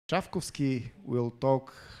Chavkovski will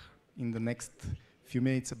talk in the next few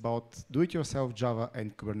minutes about do-it-yourself Java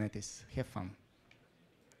and Kubernetes. Have fun.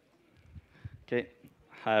 Okay.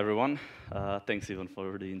 Hi, everyone. Thanks, Ivan,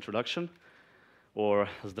 for the introduction. Or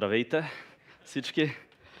zdravejte, всички.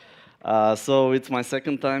 So it's my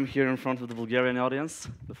second time here in front of the Bulgarian audience.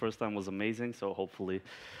 The first time was amazing, so hopefully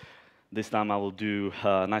this time I will do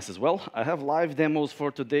nice as well. I have live demos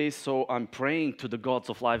for today, so I'm praying to the gods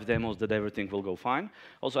of live demos that everything will go fine.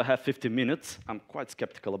 Also, I have 50 minutes. I'm quite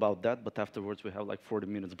skeptical about that, but afterwards we have like 40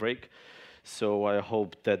 minutes break. So I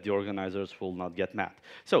hope that the organizers will not get mad.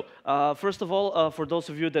 So first of all, for those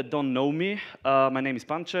of you that don't know me, my name is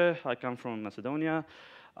Panche. I come from Macedonia.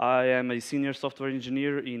 I am a senior software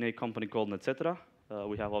engineer in a company called Netcetera.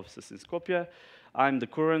 We have offices in Skopje. I'm the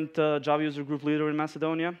current Java user group leader in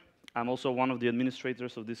Macedonia. I'm also one of the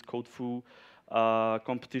administrators of this CodeFu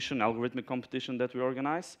competition, algorithmic competition that we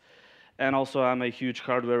organize. And also, I'm a huge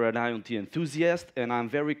hardware and IoT enthusiast, and I'm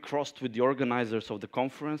very crossed with the organizers of the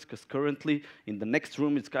conference, because currently, in the next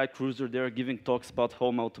room, it's Guy Cruiser there giving talks about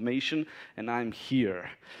home automation, and I'm here.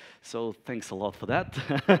 So thanks a lot for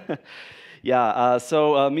that. Yeah,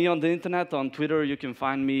 me on the internet, on Twitter, you can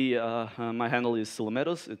find me. My handle is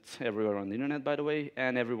Silomedos. It's everywhere on the internet, by the way,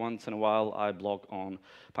 and every once in a while, I blog on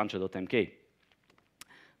panche.mk.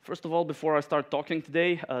 First of all, before I start talking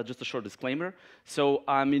today, just a short disclaimer. So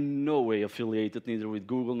I'm in no way affiliated neither with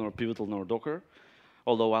Google, nor Pivotal, nor Docker,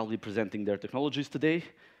 although I'll be presenting their technologies today,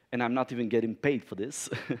 and I'm not even getting paid for this.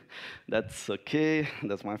 That's okay,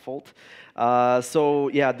 that's my fault. So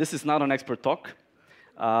yeah, this is not an expert talk.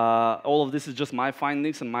 All of this is just my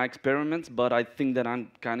findings and my experiments, but I think that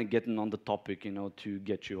I'm kind of getting on the topic, to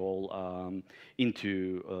get you all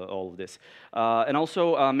into all of this. And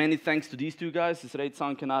also, many thanks to these two guys, it's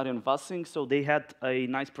Reitsan, Kenari, and Vassing. So they had a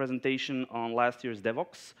nice presentation on last year's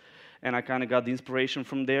DevOps, and I kind of got the inspiration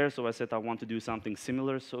from there, so I said I want to do something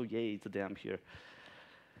similar, so yay, today I'm here.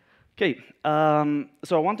 Okay,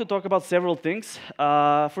 so I want to talk about several things.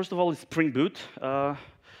 First of all, is Spring Boot.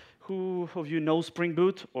 Who of you know Spring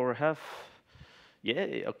Boot or have? Yeah,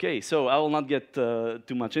 okay, so I will not get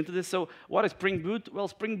too much into this. So what is Spring Boot? Well,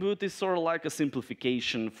 Spring Boot is sort of like a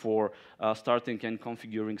simplification for starting and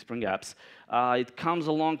configuring Spring apps. It comes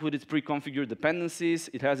along with its pre-configured dependencies.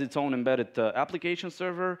 It has its own embedded application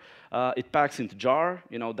server. It packs into jar,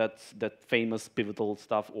 that's that famous pivotal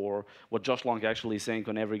stuff, or what Josh Long actually is saying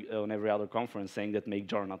on every other conference, saying that make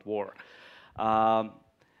jar not war.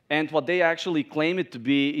 And what they actually claim it to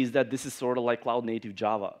be is that this is sort of like cloud-native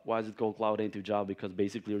Java. Why is it called cloud-native Java? Because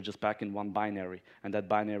basically you're just packing one binary, and that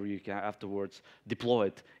binary you can afterwards deploy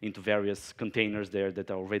it into various containers there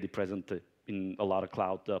that are already present in a lot of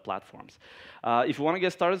cloud platforms. If you want to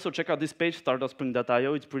get started, so check out this page,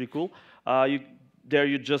 start.spring.io. It's pretty cool. There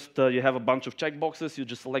you have a bunch of checkboxes. You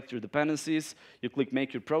just select your dependencies. You click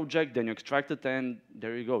Make Your Project, then you extract it, and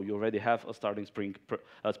there you go. You already have a starting Spring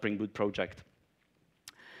Boot project.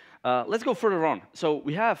 Let's go further on. So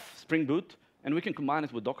we have Spring Boot, and we can combine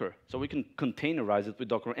it with Docker. So we can containerize it with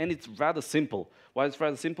Docker, and it's rather simple. Why it's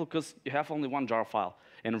rather simple? Because you have only one jar file,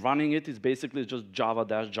 and running it is basically just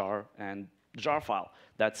java-jar and jar file.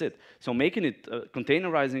 That's it. So making it,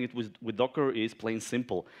 containerizing it with Docker is plain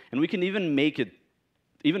simple. And we can even make it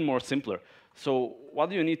even more simpler. So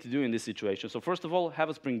what do you need to do in this situation? So first of all, have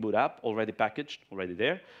a Spring Boot app already packaged, already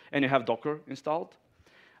there, and you have Docker installed.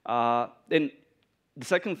 Then the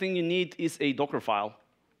second thing you need is a Docker file.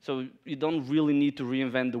 So you don't really need to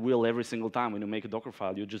reinvent the wheel every single time when you make a Docker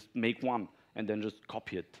file. You just make one and then just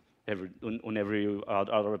copy it on every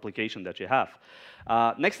other application that you have.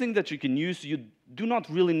 Next thing that you can use, you do not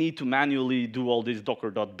really need to manually do all this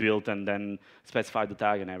docker.build and then specify the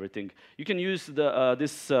tag and everything. You can use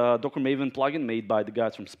this Docker Maven plugin made by the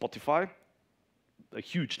guys from Spotify. A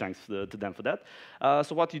huge thanks to them for that.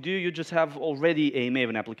 So what you do, you just have already a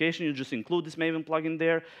Maven application. You just include this Maven plugin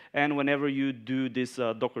there, and whenever you do this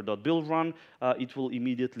docker.build run, it will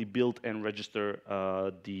immediately build and register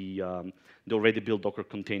the already built Docker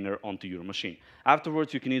container onto your machine.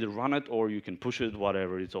 Afterwards, you can either run it or you can push it,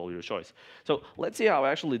 whatever, it's all your choice. So let's see how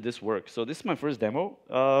actually this works. So this is my first demo.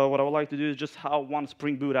 What I would like to do is just how one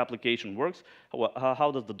Spring Boot application works.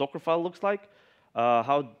 How does the Docker file looks like?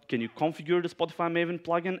 How can you configure the Spotify Maven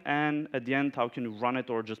plugin, and at the end, how can you run it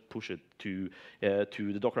or just push it to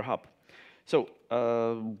the Docker Hub? So,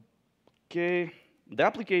 okay, the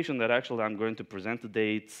application that actually I'm going to present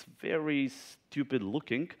today, it's very stupid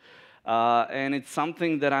looking. And it's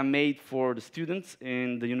something that I made for the students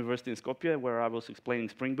in the university in Skopje, where I was explaining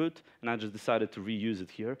Spring Boot, and I just decided to reuse it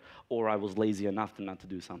here, or I was lazy enough to not to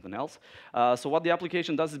do something else. So what the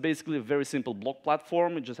application does is basically a very simple blog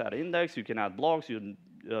platform. It just had an index. You can add blogs.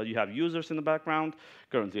 You have users in the background.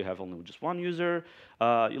 Currently, you have only just one user.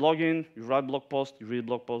 You log in, you write blog post, you read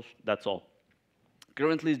blog post. That's all.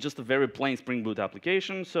 Currently, it's just a very plain Spring Boot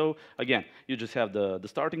application. So again, you just have the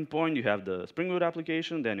starting point. You have the Spring Boot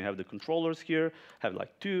application. Then you have the controllers here. Have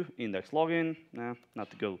like two, index login. Not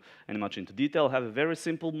to go any much into detail. Have a very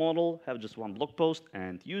simple model. Have just one blog post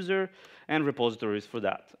and user and repositories for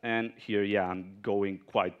that. And here, yeah, I'm going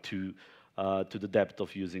quite to the depth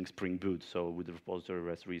of using Spring Boot. So with the repository,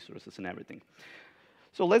 REST resources, and everything.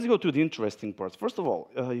 So let's go to the interesting parts. First of all,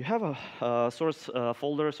 you have a source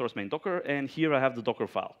folder, source main Docker, and here I have the Docker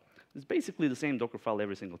file. It's basically the same Docker file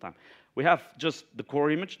every single time. We have just the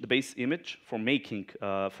core image, the base image for making,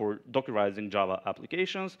 for Dockerizing Java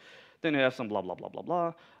applications. Then you have some blah, blah, blah, blah,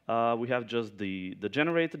 blah. We have just the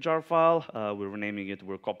generated jar file. We're renaming it,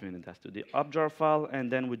 we're copying it as to the up jar file,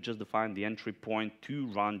 and then we just define the entry point to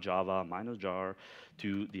run Java -jar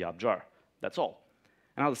to the up jar. That's all.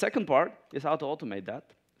 Now the second part is how to automate that.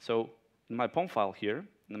 So in my POM file here,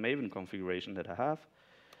 in the Maven configuration that I have,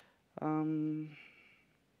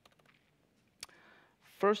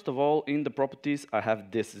 first of all, in the properties, I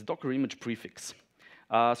have this, is Docker image prefix.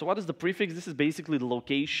 So what is the prefix? This is basically the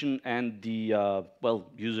location and the,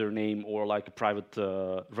 well, username or like a private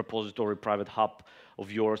repository, private hub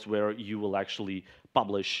of yours where you will actually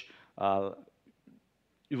publish,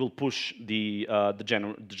 you will push the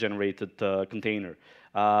generated container.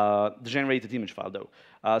 The generated image file, though.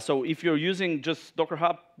 So if you're using just Docker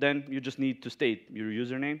Hub, then you just need to state your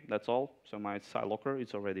username. That's all. So my Silocker,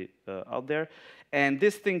 it's already out there. And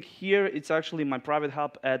this thing here, it's actually my private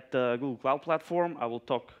hub at Google Cloud Platform. I will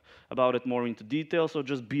talk about it more into detail. So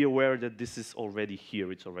just be aware that this is already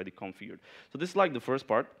here. It's already configured. So this is like the first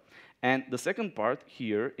part. And the second part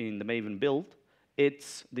here in the Maven build,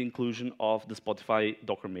 it's the inclusion of the Spotify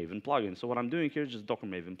Docker Maven plugin. So what I'm doing here is just Docker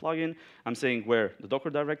Maven plugin. I'm saying where the Docker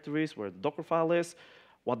directory is, where the Docker file is,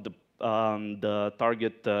 what the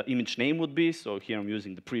target image name would be. So here I'm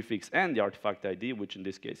using the prefix and the artifact ID, which in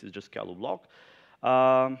this case is just Calu block.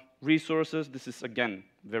 Resources, this is again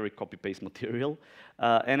very copy-paste material.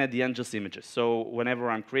 And at the end, just images. So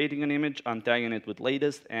whenever I'm creating an image, I'm tagging it with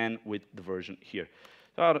latest and with the version here.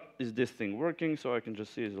 So how is this thing working? So I can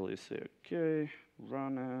just easily say, okay,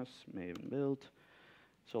 run as Maven build.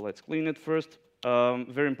 So let's clean it first.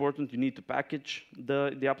 Very important, you need to package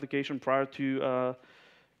the application prior to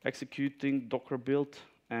executing Docker build,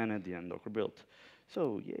 and at the end, Docker build.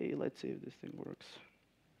 So yay, let's see if this thing works.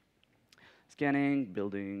 Scanning,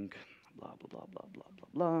 building, blah, blah, blah, blah, blah, blah,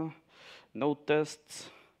 blah. Node tests.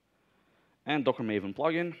 And Docker Maven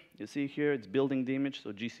plugin. You see here, it's building the image,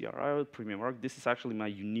 so GCRIO, Premium Arc. This is actually my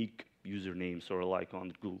unique username, sort of like on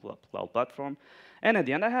the Google Cloud Platform. And at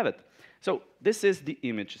the end, I have it. So this is the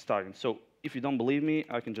image starting. So if you don't believe me,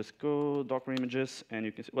 I can just go Docker images, and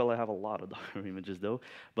you can see, well, I have a lot of Docker images, though.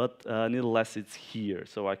 But nevertheless, it's here.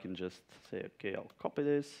 So I can just say, OK, I'll copy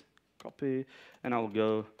this, copy, and I'll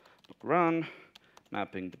go run,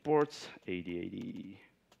 mapping the ports, 8080,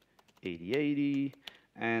 8080.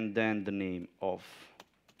 And then the name of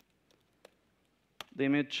the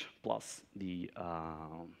image plus the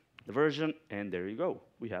version, and there you go.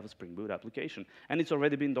 We have a Spring Boot application, and it's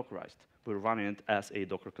already been Dockerized. We're running it as a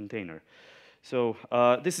Docker container. So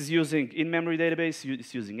this is using in-memory database.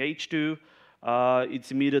 It's using H2.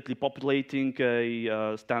 It's immediately populating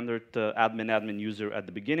a standard admin user at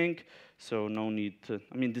the beginning. So no need to,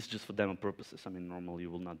 I mean, this is just for demo purposes. I mean, normally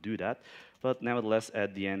you will not do that. But nevertheless,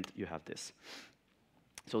 at the end, you have this.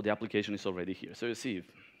 So the application is already here. So you see,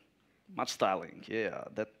 much styling. Yeah,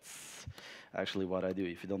 that's actually what I do.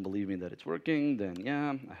 If you don't believe me that it's working, then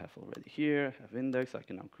yeah, I have already here, I have index. I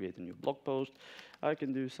can now create a new blog post. I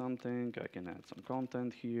can do something. I can add some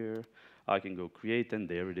content here. I can go create, and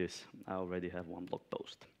there it is. I already have one blog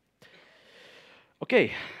post.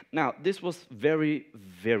 OK, now this was very,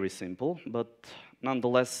 very simple. But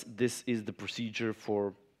nonetheless, this is the procedure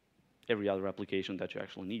for every other application that you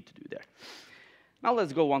actually need to do there. Now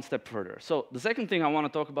let's go one step further. So the second thing I want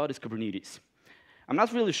to talk about is Kubernetes. I'm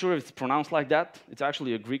not really sure if it's pronounced like that. It's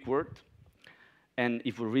actually a Greek word. And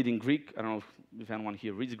if we're reading Greek, I don't know if anyone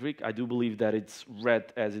here reads Greek. I do believe that it's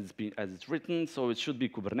read as it's written, so it should be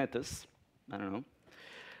Kubernetes. I don't know.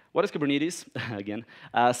 What is Kubernetes? Again.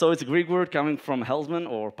 So it's a Greek word coming from Hellsman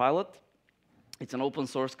or pilot. It's an open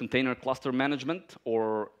source container cluster management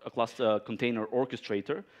or a cluster container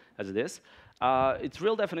orchestrator, as it is. Its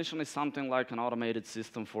real definition is something like an automated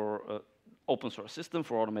system for open source system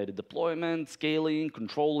for automated deployment, scaling,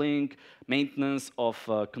 controlling, maintenance of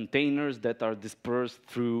containers that are dispersed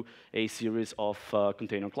through a series of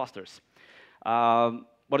container clusters.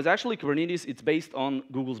 What is actually Kubernetes? It's based on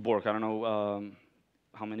Google's Borg. I don't know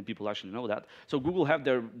how many people actually know that. So Google have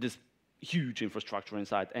this huge infrastructure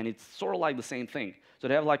inside, and it's sort of like the same thing. So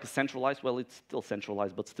they have like a centralized, well, it's still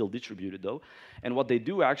centralized, but still distributed though. And what they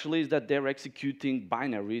do actually is that they're executing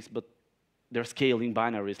binaries, but they're scaling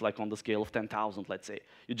binaries, like on the scale of 10,000, let's say.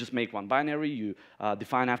 You just make one binary, you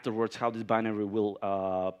define afterwards how this binary will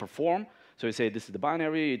perform. So you say, this is the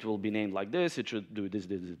binary, it will be named like this, it should do this,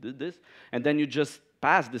 this, this, this. And then you just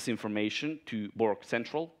pass this information to Borg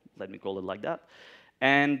Central, let me call it like that,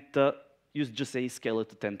 and you just say scale it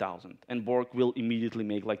to 10,000. And Borg will immediately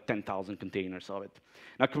make like 10,000 containers of it.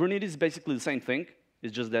 Now, Kubernetes is basically the same thing.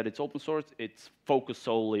 It's just that it's open source, it's focused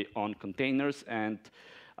solely on containers, and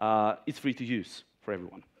it's free to use for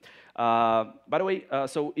everyone. By the way,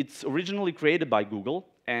 so it's originally created by Google,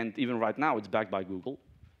 and even right now it's backed by Google.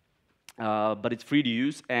 But it's free to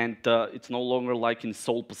use, and it's no longer like in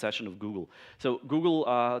sole possession of Google. So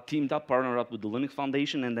Google teamed up, partnered up with the Linux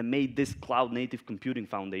Foundation, and they made this cloud-native computing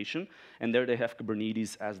foundation, and there they have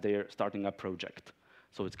Kubernetes as their starting up project.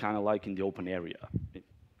 So it's kind of like in the open area.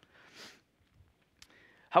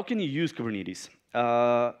 How can you use Kubernetes?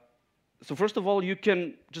 So first of all, you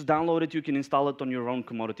can just download it, you can install it on your own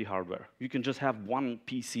commodity hardware. You can just have one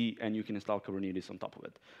PC and you can install Kubernetes on top of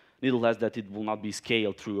it. Nevertheless, that it will not be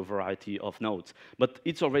scaled through a variety of nodes. But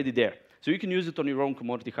it's already there. So you can use it on your own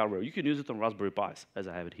commodity hardware. You can use it on Raspberry Pis, as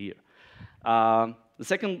I have it here. The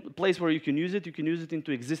second place where you can use it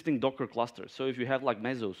into existing Docker clusters. So if you have like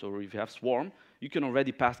Mesos or if you have Swarm, you can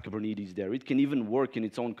already pass Kubernetes there. It can even work in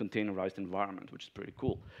its own containerized environment, which is pretty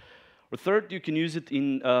cool. Or third, you can use it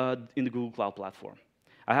in the Google Cloud Platform.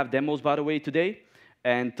 I have demos, by the way, today.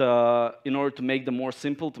 And in order to make them more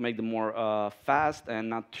simple, to make them more fast, and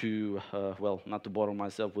not to, not to bother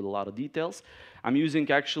myself with a lot of details, I'm using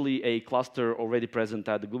actually a cluster already present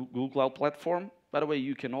at the Google Cloud Platform. By the way,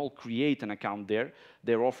 you can all create an account there.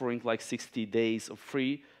 They're offering like 60 days of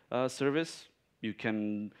free service. You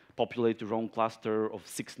can populate your own cluster of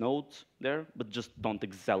 6 nodes there, but just don't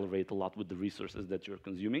accelerate a lot with the resources that you're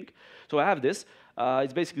consuming. So I have this.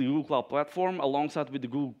 It's basically Google Cloud Platform alongside with the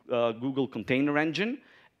Google Container Engine,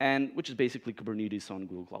 and which is basically Kubernetes on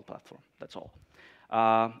Google Cloud Platform. That's all.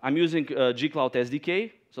 I'm using gcloud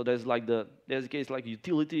SDK. So there's like the SDK is like a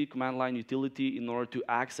utility, command line utility, in order to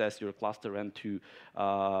access your cluster and to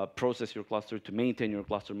process your cluster, to maintain your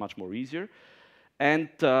cluster much more easier. And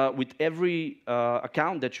with every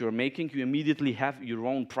account that you're making, you immediately have your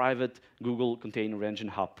own private Google Container Engine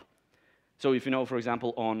hub. So if you know, for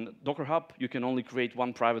example, on Docker Hub, you can only create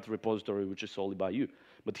one private repository, which is solely by you.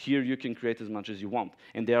 But here, you can create as much as you want.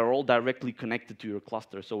 And they are all directly connected to your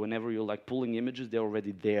cluster. So whenever you're like pulling images, they're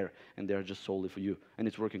already there, and they're just solely for you. And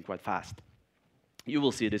it's working quite fast. You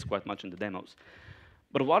will see this quite much in the demos.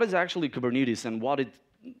 But what is actually Kubernetes, and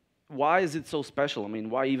why is it so special? I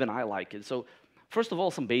mean, why even I like it? So first of all,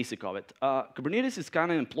 some basic of it. Kubernetes is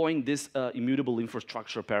kind of employing this immutable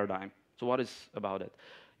infrastructure paradigm. So what is about it?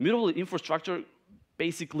 Immutable infrastructure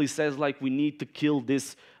basically says like we need to kill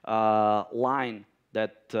this line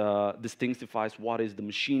that distinguishes what is the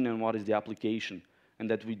machine and what is the application, and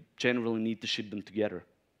that we generally need to ship them together.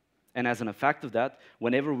 And as an effect of that,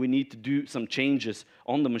 whenever we need to do some changes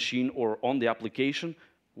on the machine or on the application,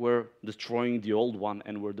 we're destroying the old one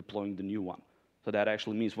and we're deploying the new one. So that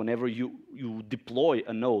actually means whenever you deploy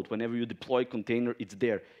a node, whenever you deploy a container, it's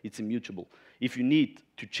there, it's immutable. If you need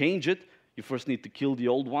to change it, you first need to kill the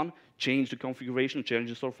old one, change the configuration, change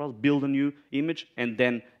the source file, build a new image, and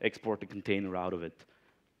then export the container out of it.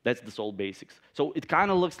 That's the sole basics. So it kind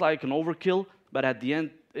of looks like an overkill, but at the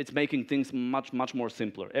end, it's making things much, much more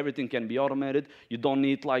simpler. Everything can be automated. You don't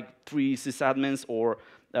need like 3 sysadmins or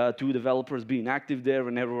 2 developers being active there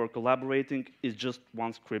whenever we're collaborating. It's just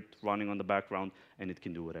one script running on the background, and it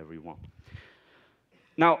can do whatever you want.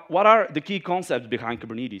 Now, what are the key concepts behind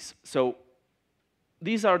Kubernetes? So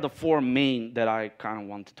these are the 4 main that I kind of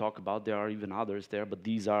want to talk about. There are even others there, but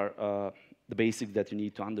these are the basics that you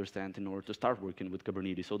need to understand in order to start working with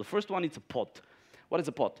Kubernetes. So the first one is a pod. What is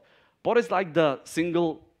a pod? Pod is like the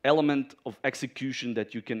single element of execution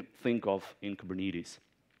that you can think of in Kubernetes.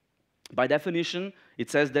 By definition, it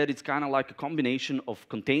says that it's kind of like a combination of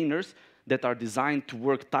containers that are designed to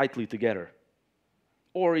work tightly together.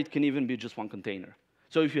 Or it can even be just one container.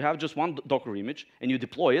 So if you have just one Docker image and you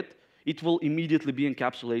deploy it, it will immediately be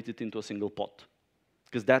encapsulated into a single pod,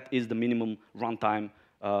 because that is the minimum runtime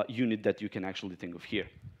unit that you can actually think of here.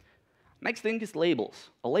 Next thing is labels.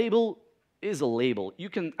 A label is a label. You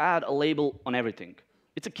can add a label on everything.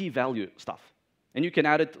 It's a key value stuff. And you can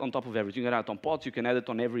add it on top of everything. You can add it on pods. You can add it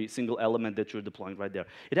on every single element that you're deploying right there.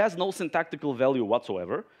 It has no syntactical value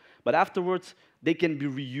whatsoever. But afterwards, they can be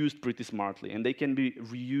reused pretty smartly. And they can be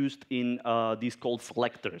reused in these called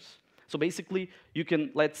selectors. So basically, you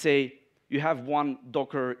can, let's say, you have one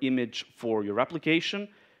Docker image for your application,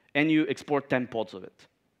 and you export 10 pods of it.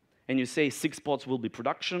 And you say 6 pods will be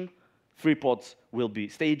production, 3 pods will be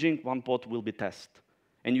staging, 1 pod will be test.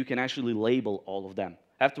 And you can actually label all of them.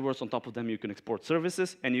 Afterwards, on top of them, you can export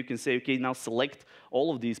services, and you can say, OK, now select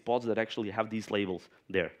all of these pods that actually have these labels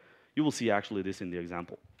there. You will see actually this in the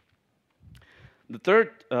example. The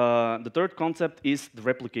third concept is the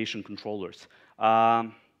replication controllers.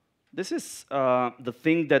 This is the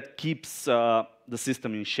thing that keeps the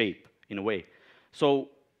system in shape, in a way. So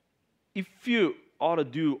if you ought to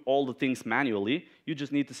do all the things manually, you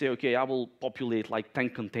just need to say, OK, I will populate like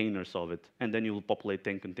 10 containers of it, and then you will populate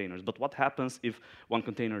 10 containers. But what happens if one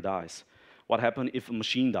container dies? What happens if a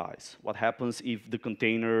machine dies? What happens if the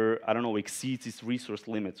container, I don't know, exceeds its resource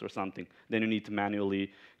limits or something? Then you need to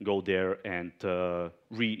manually go there and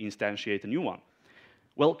re-instantiate a new one.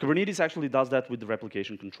 Well, Kubernetes actually does that with the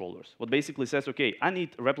replication controllers. What basically says, OK, I need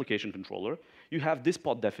a replication controller. You have this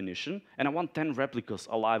pod definition, and I want 10 replicas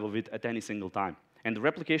alive of it at any single time. And the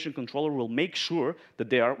replication controller will make sure that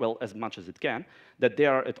they are, well, as much as it can, that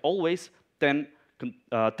there are at always 10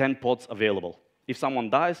 pods available. If someone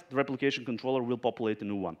dies, the replication controller will populate a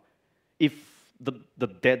new one. If the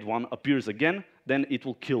dead one appears again, then it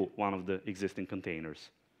will kill one of the existing containers.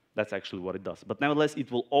 That's actually what it does. But nevertheless,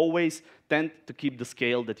 it will always tend to keep the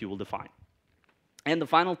scale that you will define. And the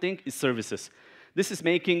final thing is services. This is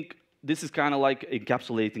kind of like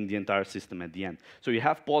encapsulating the entire system at the end. So you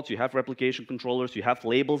have pods, you have replication controllers, you have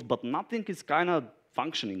labels, but nothing is kind of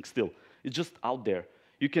functioning still. It's just out there.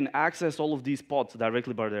 You can access all of these pods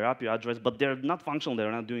directly by their API address, but they're not functional,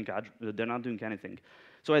 they're not doing anything.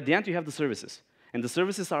 So at the end, you have the services. And the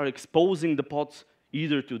services are exposing the pods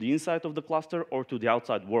either to the inside of the cluster or to the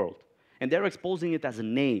outside world. And they're exposing it as a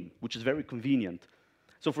name, which is very convenient.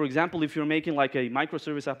 So for example, if you're making like a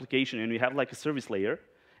microservice application and you have like a service layer,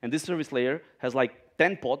 and this service layer has like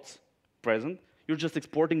 10 pods present, you're just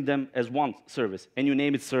exporting them as one service, and you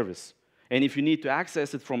name it service. And if you need to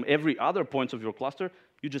access it from every other point of your cluster,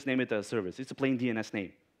 you just name it as a service. It's a plain DNS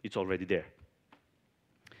name. It's already there.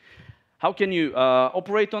 How can you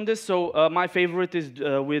operate on this? So my favorite is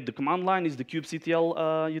with the command line is the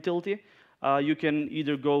kubectl utility. You can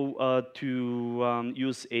either go to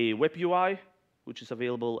use a web UI, which is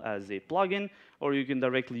available as a plugin, or you can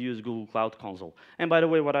directly use Google Cloud Console. And by the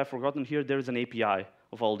way, what I've forgotten here, there is an API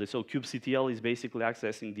of all this. So kubectl is basically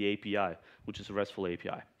accessing the API, which is a RESTful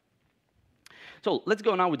API. So let's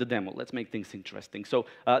go now with the demo. Let's make things interesting. So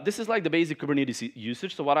this is like the basic Kubernetes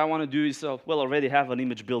usage. So what I want to do is, well, already have an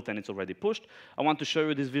image built and it's already pushed. I want to show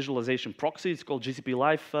you this visualization proxy. It's called GCP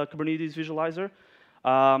Live Kubernetes Visualizer.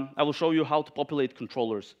 I will show you how to populate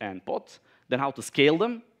controllers and pods, then how to scale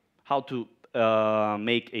them, how to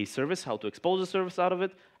make a service, how to expose a service out of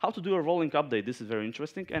it, how to do a rolling update. This is very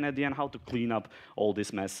interesting. And at the end, how to clean up all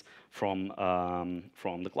this mess from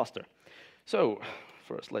the cluster. So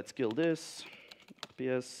first, let's kill this.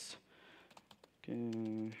 PS.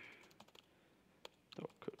 Okay.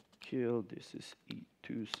 Docker kill. This is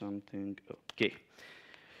E2 something. Okay.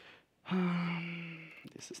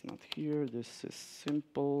 This is not here. This is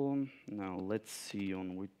simple. Now let's see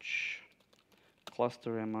on which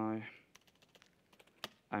cluster am I.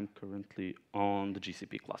 I'm currently on the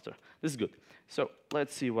GCP cluster. This is good. So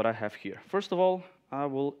let's see what I have here. First of all, I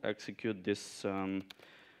will execute this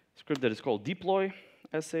script that is called deploy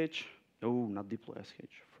sh. No, not deploy sh.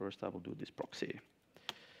 First, I will do this proxy.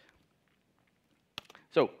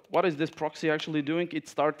 So what is this proxy actually doing?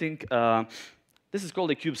 It's starting, this is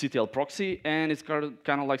called a kubectl proxy, and it's kind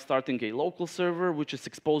of like starting a local server, which is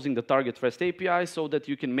exposing the target REST API so that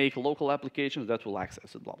you can make local applications that will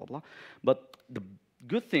access it, blah, blah, blah. But the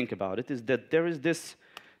good thing about it is that there is this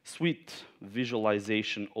sweet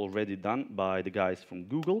visualization already done by the guys from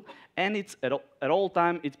Google, and it's at all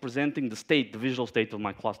time, it's presenting the state, the visual state of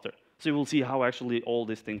my cluster. So you will see how actually all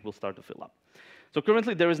these things will start to fill up. So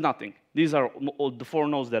currently, there is nothing. These are all the 4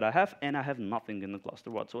 nodes that I have, and I have nothing in the cluster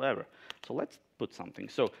whatsoever. So let's put something.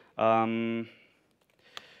 So the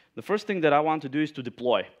first thing that I want to do is to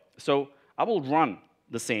deploy. So I will run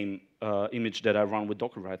the same image that I run with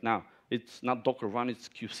Docker right now. It's not Docker run, it's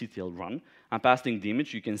kubectl run. I'm passing the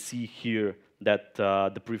image. You can see here that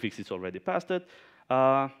the prefix is already passed it.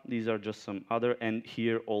 These are just some other, and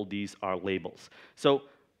here all these are labels. So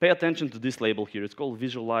pay attention to this label here. It's called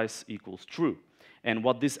visualize equals true. And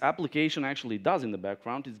what this application actually does in the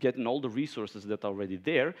background is getting all the resources that are already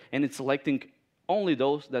there, and it's selecting only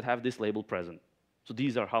those that have this label present. So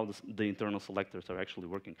these are how the internal selectors are actually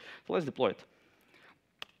working. So let's deploy it.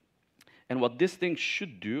 And what this thing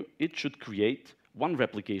should do, it should create one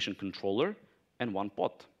replication controller and one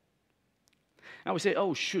pod. Now we say,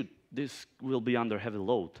 oh, shoot, this will be under heavy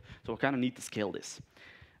load. So I kind of need to scale this.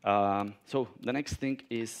 So the next thing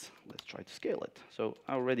is, let's try to scale it. So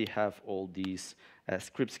I already have all these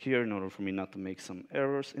scripts here in order for me not to make some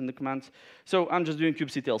errors in the commands. So I'm just doing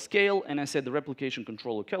kubectl scale, and I said the replication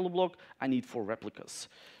controller Kello block, I need 4 replicas.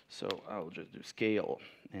 So I'll just do scale,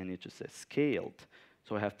 and it just says scaled.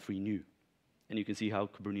 So I have 3 new. And you can see how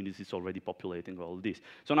Kubernetes is already populating all of these.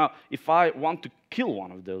 So now, if I want to kill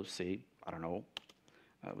one of those, say, I don't know,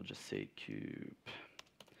 I will just say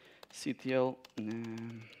kubectl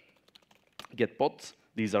get pods.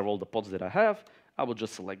 These are all the pods that I have. I will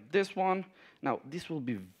just select this one. Now, this will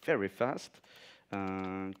be very fast.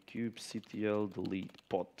 Kubectl delete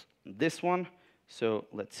pod. This one. So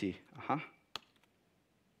let's see.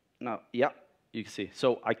 Now, yeah, you can see.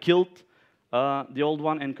 So I killed the old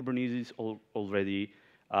one, and Kubernetes already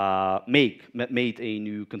made a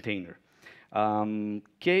new container.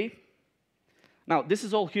 Okay. Now, this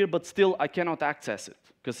is all here, but still I cannot access it,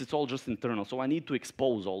 because it's all just internal. So I need to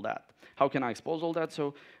expose all that. How can I expose all that?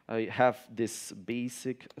 So I have this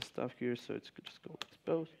basic stuff here, so it's just go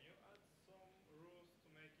expose. Can you add some rules to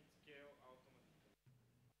make it scale automatically?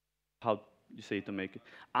 How you say to make it?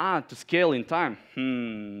 To scale in time.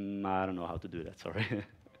 I don't know how to do that, sorry.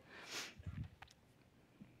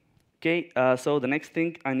 Okay, so the next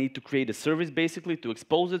thing, I need to create a service basically to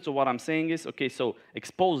expose it. So what I'm saying is, okay, so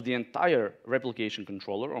expose the entire replication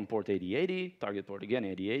controller on port 8080, target port again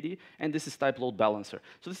 8080, and this is type load balancer.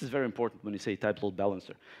 So this is very important when you say type load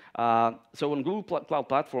balancer. So on Google Cloud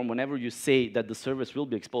Platform, whenever you say that the service will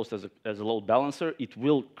be exposed as a load balancer, it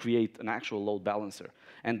will create an actual load balancer.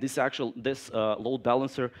 And this load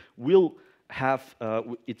balancer will have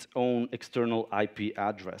its own external IP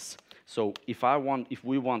address. So if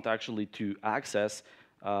we want actually to access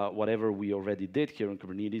whatever we already did here in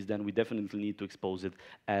Kubernetes, then we definitely need to expose it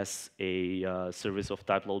as a service of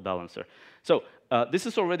type load balancer. So this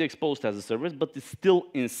is already exposed as a service, but it's still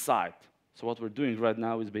inside. So what we're doing right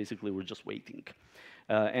now is basically we're just waiting.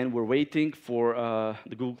 And we're waiting for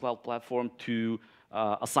the Google Cloud Platform to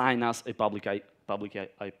assign us a public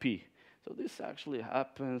IP. So this actually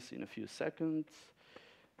happens in a few seconds.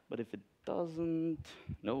 But if it doesn't,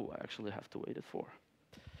 no, I actually have to wait it for.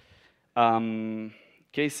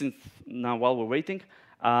 Okay, since now while we're waiting,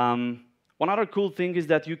 one other cool thing is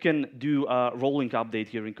that you can do a rolling update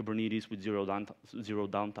here in Kubernetes with zero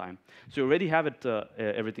downtime. So you already have it,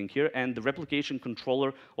 everything here, and the replication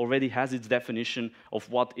controller already has its definition of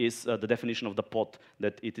what is the definition of the pod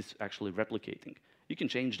that it is actually replicating. You can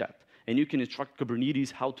change that. And you can instruct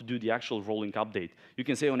Kubernetes how to do the actual rolling update. You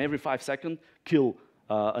can say on every 5 seconds, kill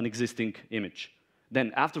an existing image.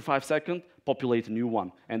 Then after 5 seconds, populate a new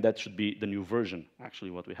one. And that should be the new version, actually,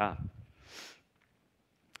 what we have.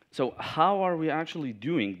 So how are we actually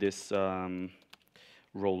doing this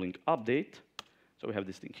rolling update? So we have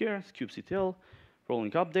this thing here, it's kubectl,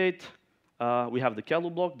 rolling update. We have the Kello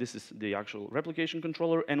block. This is the actual replication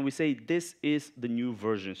controller. And we say this is the new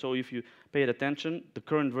version. So if you pay attention, the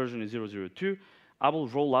current version is 0.02. I will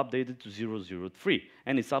roll update it to 0.03.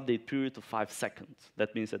 And its update period of 5 seconds.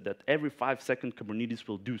 That means that every 5 seconds, Kubernetes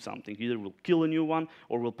will do something. Either will kill a new one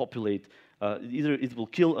or will populate, either it will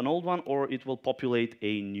kill an old one or it will populate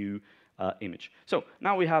a new image. So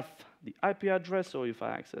now we have the IP address. So if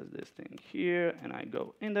I access this thing here and I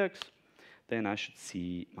go index, then I should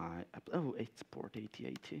see my, oh, it's port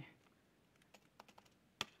 8080.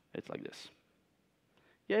 It's like this.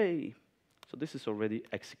 Yay. So this is already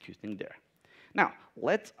executing there. Now,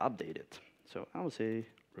 let's update it. So I will say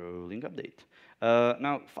rolling update.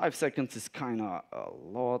 Now, 5 seconds is kind of a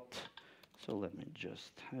lot. So let me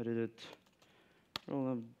just edit it.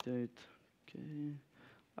 Roll update. Okay.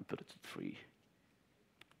 I put it to 3.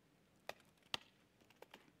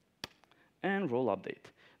 And roll update.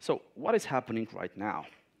 So what is happening right now?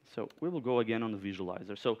 So we will go again on the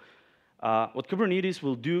visualizer. So what Kubernetes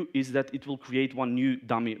will do is that it will create one new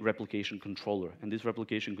dummy replication controller. And this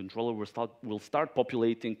replication controller will start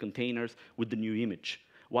populating containers with the new image,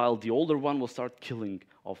 while the older one will start killing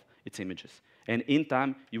of its images. And in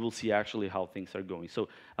time, you will see actually how things are going. So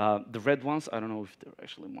the red ones, I don't know if they're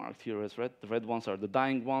actually marked here as red. The red ones are the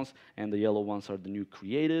dying ones, and the yellow ones are the new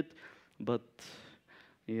created. But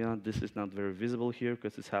yeah, this is not very visible here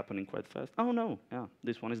because it's happening quite fast. Oh no, yeah,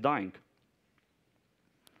 this one is dying.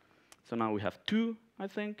 So now we have 2, I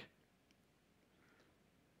think.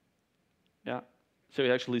 Yeah. So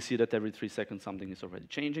you actually see that every 3 seconds something is already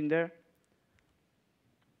changing there.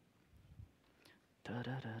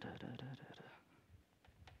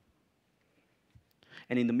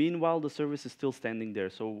 And in the meanwhile, the service is still standing there,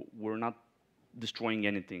 so we're not destroying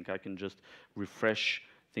anything. I can just refresh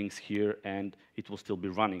things here, and it will still be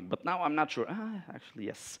running. But now I'm not sure. Actually,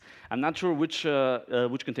 yes. I'm not sure which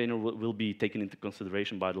container will be taken into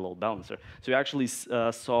consideration by the load balancer. So you actually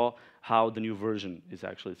saw how the new version is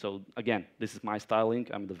actually. So again, this is my styling.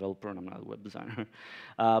 I'm a developer, and I'm not a web designer.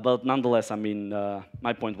 But nonetheless, I mean,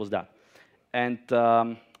 my point was that. And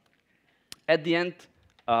at the end,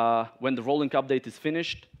 when the rolling update is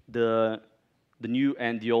finished, the new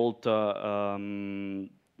and the old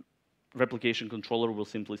replication controller will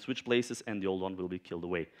simply switch places, and the old one will be killed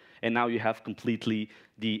away. And now you have completely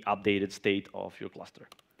the updated state of your cluster.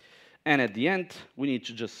 And at the end, we need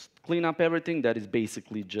to just clean up everything. That is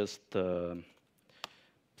basically just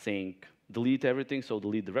saying delete everything. So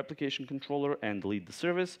delete the replication controller and delete the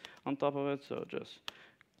service on top of it. So just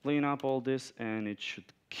clean up all this, and it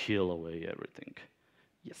should kill away everything.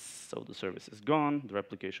 Yes, so the service is gone. The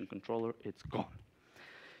replication controller, it's gone.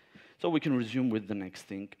 So we can resume with the next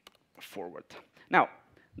thing forward. Now,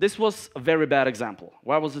 this was a very bad example.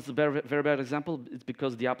 Why was it a very, very bad example? It's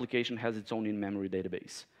because the application has its own in-memory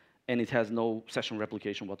database, and it has no session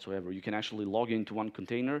replication whatsoever. You can actually log into one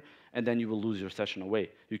container, and then you will lose your session away.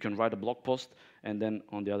 You can write a blog post, and then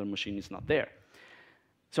on the other machine it's not there.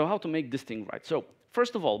 So how to make this thing right? So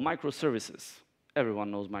first of all, microservices. Everyone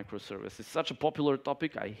knows microservices. It's such a popular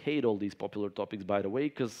topic. I hate all these popular topics, by the way,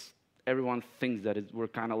 because everyone thinks that we're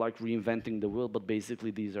kind of like reinventing the wheel, but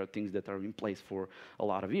basically these are things that are in place for a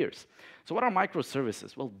lot of years. So what are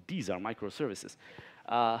microservices? Well, these are microservices.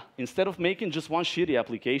 Instead of making just one shitty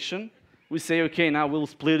application, we say, okay, now we'll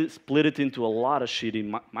split it into a lot of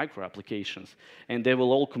shitty micro applications, and they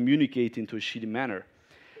will all communicate into a shitty manner.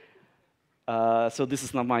 So this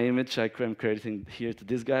is not my image. I'm crediting here to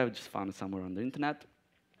this guy. I just found it somewhere on the internet.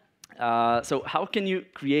 So how can you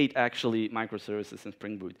create actually microservices in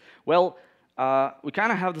Spring Boot? Well, we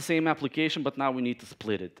kind of have the same application, but now we need to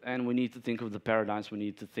split it. And we need to think of the paradigms. We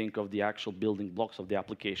need to think of the actual building blocks of the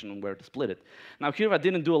application and where to split it. Now here I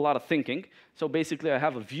didn't do a lot of thinking. So basically I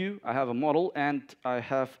have a view, I have a model, and I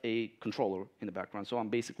have a controller in the background. So I'm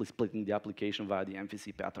basically splitting the application via the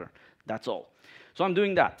MVC pattern. That's all. So I'm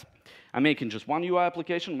doing that. I'm making just one UI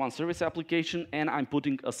application, one service application, and I'm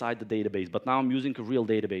putting aside the database. But now I'm using a real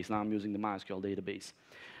database. Now I'm using the MySQL database.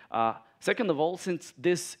 Second of all, since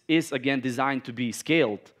this is, again, designed to be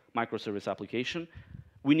scaled microservice application,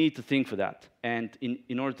 we need to think for that. And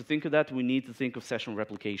in order to think of that, we need to think of session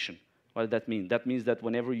replication. What does that mean? That means that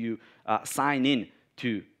whenever you sign in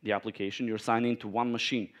to the application, you're signing to one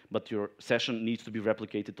machine, but your session needs to be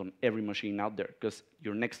replicated on every machine out there, because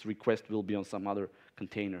your next request will be on some other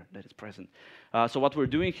container that is present. So what we're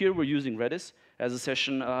doing here, we're using Redis as a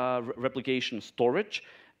session replication storage,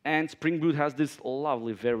 and Spring Boot has this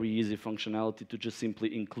lovely, very easy functionality to just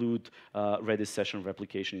simply include Redis session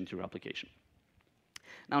replication into your application.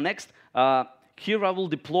 Now next, here I will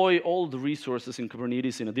deploy all the resources in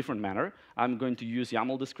Kubernetes in a different manner. I'm going to use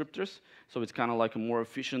YAML descriptors, so it's kind of like a more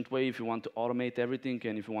efficient way if you want to automate everything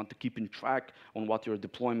and if you want to keep in track on what your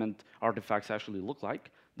deployment artifacts actually look like.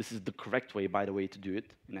 This is the correct way, by the way, to do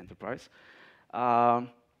it in enterprise.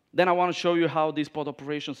 Then I want to show you how these pod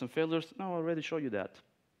operations and failures. No, I already showed you that.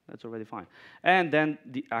 That's already fine. And then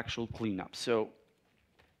the actual cleanup. So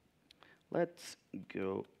let's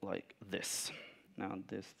go like this. Now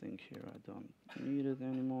this thing here, I don't need it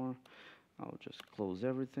anymore. I'll just close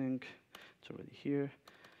everything. It's already here.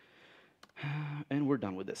 And we're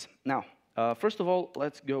done with this. Now, first of all,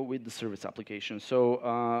 let's go with the service application.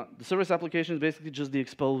 So the service application is basically just the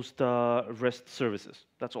exposed REST services.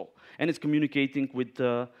 That's all. And it's communicating with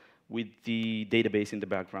the database in the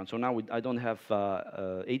background. So now I don't have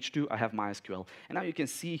H2, I have MySQL. And now you can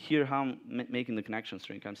see here how I'm making the connection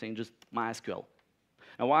string. I'm saying just MySQL.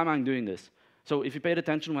 Now, why am I doing this? So if you paid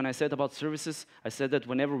attention when I said about services, I said that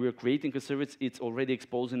whenever we're creating a service, it's already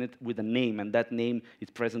exposing it with a name, and that name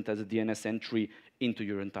is present as a DNS entry into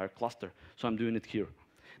your entire cluster. So I'm doing it here.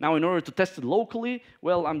 Now, in order to test it locally,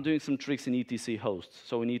 well, I'm doing some tricks in etc hosts.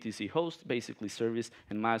 So in etc host, basically service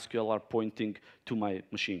and MySQL are pointing to my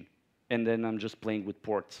machine. And then I'm just playing with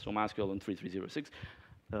ports. So MySQL on 3306.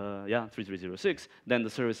 3306, then the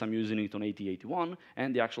service I'm using it on 8081,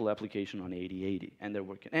 and the actual application on 8080, and they're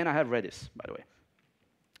working. And I have Redis, by the way.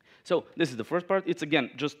 So this is the first part. It's, again,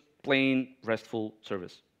 just plain RESTful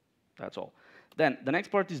service. That's all. Then the next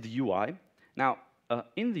part is the UI. Now,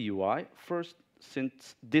 in the UI, first,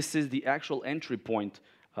 since this is the actual entry point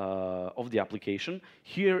of the application,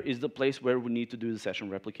 here is the place where we need to do the session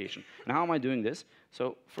replication. And how am I doing this?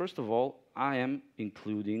 So first of all, I am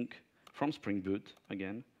including from Spring Boot,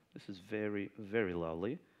 again, this is very, very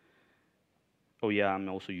lovely. Oh yeah, I'm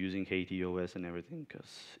also using HeidiOS and everything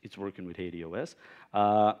because it's working with HeidiOS.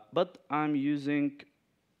 But I'm using,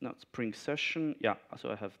 not Spring Session, yeah, so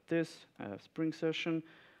I have this, I have Spring Session,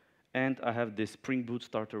 and I have this Spring Boot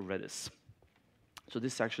Starter Redis. So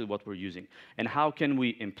this is actually what we're using. And how can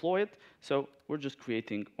we employ it? So we're just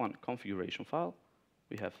creating one configuration file.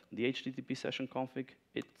 We have the HTTP session config.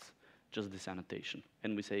 It's just this annotation.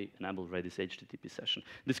 And we say enable Redis HTTP session.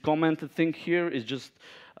 This commented thing here is just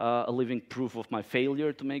a living proof of my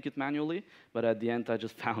failure to make it manually. But at the end, I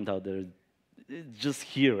just found out that it's just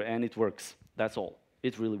here, and it works. That's all.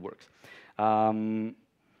 It really works.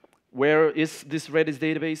 Where is this Redis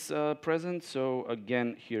database present? So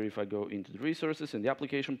again, here if I go into the resources in the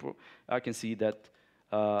application, I can see that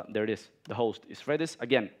there it is. The host is Redis.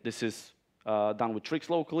 Again, this is done with tricks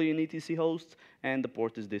locally in etc hosts, and the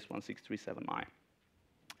port is this 16379.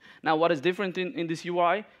 Now, what is different in this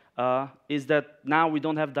UI is that now we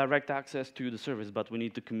don't have direct access to the service, but we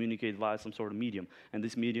need to communicate via some sort of medium. And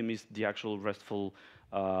this medium is the actual RESTful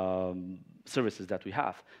services that we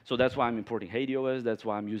have. So that's why I'm importing HeidiOS, that's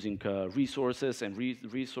why I'm using resources and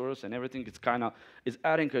resource and everything. It's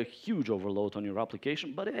adding a huge overload on your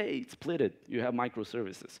application, but hey, it's split it. You have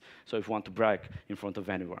microservices. So if you want to brag in front of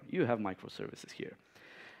anyone, you have microservices here.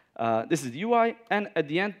 This is the UI, and at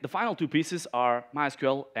the end, the final two pieces are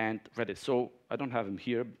MySQL and Redis. So I don't have them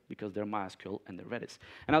here because they're MySQL and they're Redis.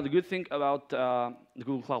 And now the good thing about the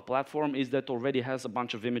Google Cloud Platform is that already has a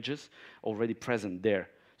bunch of images already present there.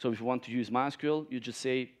 So if you want to use MySQL, you just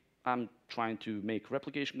say, I'm trying to make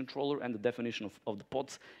replication controller, and the definition of the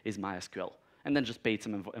pods is MySQL. And then just paste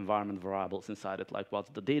some environment variables inside it, like what's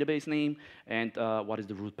the database name and what is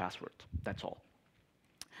the root password. That's all.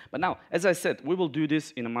 But now, as I said, we will do this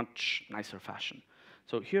in a much nicer fashion.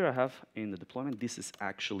 So here I have in the deployment, this is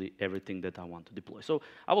actually everything that I want to deploy. So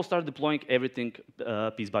I will start deploying everything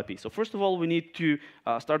piece by piece. So first of all, we need to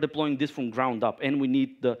start deploying this from ground up, and we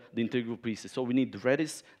need the integral pieces. So we need the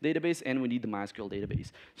Redis database, and we need the MySQL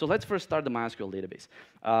database. So let's first start the MySQL database.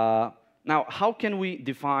 Now, how can we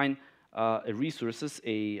define a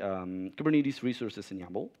Kubernetes resources in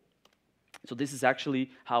YAML? So this is actually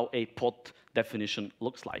how a pod definition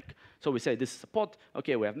looks like. So we say this is a pod.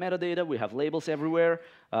 OK, we have metadata. We have labels everywhere.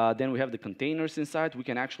 Then we have the containers inside. We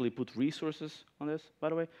can actually put resources on this, by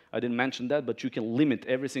the way. I didn't mention that, but you can limit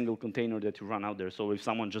every single container that you run out there. So if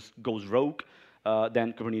someone just goes rogue,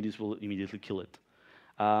 then Kubernetes will immediately kill it.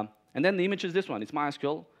 And then the image is this one. It's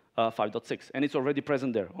MySQL 5.6. And it's already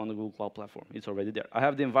present there on the Google Cloud Platform. It's already there. I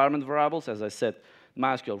have the environment variables, as I said.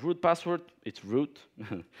 MySQL root password, it's root.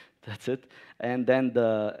 That's it. And then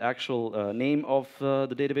the actual name of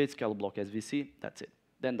the database, scalablock SVC, that's it.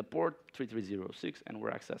 Then the port, 3306, and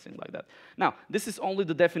we're accessing like that. Now, this is only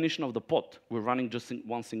the definition of the pod. We're running just in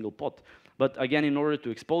one single pod. But again, in order to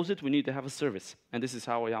expose it, we need to have a service. And this is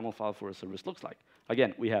how a YAML file for a service looks like.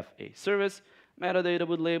 Again, we have a service, metadata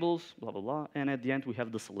with labels, blah, blah, blah. And at the end, we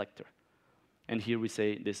have the selector. And here we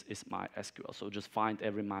say this is MySQL. So just find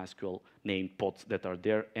every MySQL named pods that are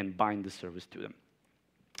there and bind the service to them.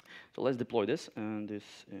 So let's deploy this. And this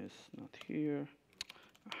is not here.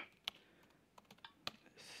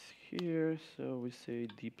 It's here. So we say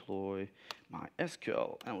deploy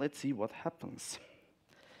MySQL. And let's see what happens.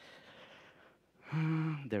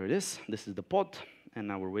 There it is. This is the pod. And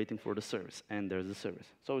now we're waiting for the service. And there's the service.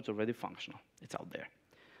 So it's already functional. It's out there.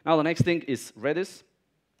 Now the next thing is Redis.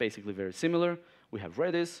 Basically very similar. We have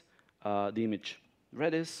Redis, the image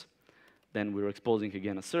Redis. Then we're exposing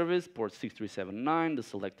again a service, port 6379. The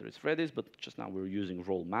selector is Redis, but just now we're using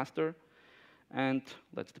role master. And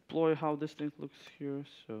let's deploy how this thing looks here.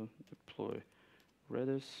 So deploy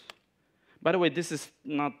Redis. By the way, this is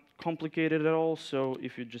not complicated at all. So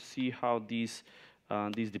if you just see how these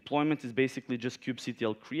deployments is basically just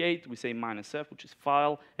kubectl create. We say -f, which is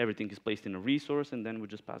file. Everything is placed in a resource, and then we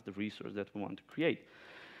just pass the resource that we want to create.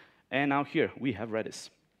 And now here, we have Redis.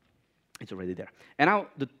 It's already there. And now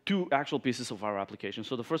the two actual pieces of our application.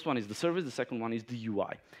 So the first one is the service. The second one is the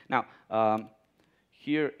UI. Now,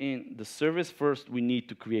 here in the service, first we need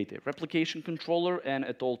to create a replication controller. And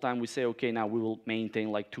at all time, we say, OK, now we will maintain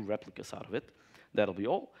like 2 replicas out of it. That'll be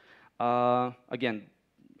all. Again,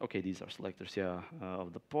 OK, these are selectors, yeah,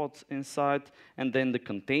 of the pods inside. And then the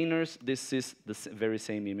containers, this is the very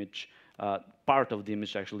same image. Part of the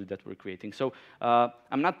image, actually, that we're creating. So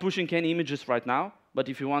I'm not pushing any images right now. but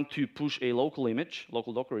if you want to push a local image,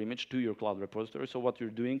 local Docker image to your cloud repository, so what you're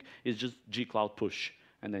doing is just gcloud push,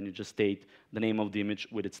 and then you just state the name of the image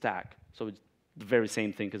with its tag. So it's the very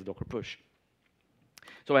same thing as Docker push.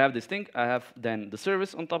 So I have this thing, I have then the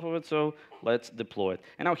service on top of it, so let's deploy it.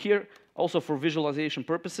 And now here, also for visualization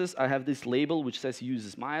purposes, I have this label which says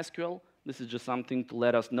uses MySQL. This is just something to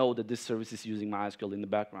let us know that this service is using MySQL in the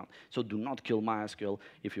background. So do not kill MySQL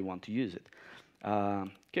if you want to use it.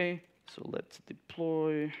 Okay, so let's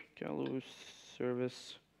deploy Calus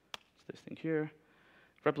service. It's this thing here.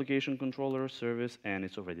 Replication controller service, and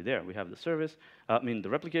it's already there. We have the service. The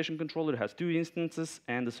replication controller has 2 instances,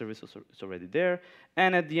 and the service is already there.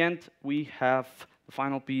 And at the end, we have the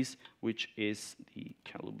final piece, which is the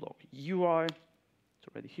Calus block UI. It's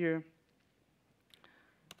already here.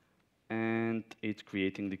 And it's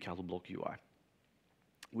creating the Calus block UI.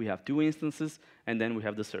 We have 2 instances, and then we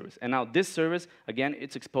have the service. And now this service, again,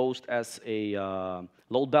 it's exposed as a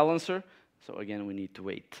load balancer. So again, we need to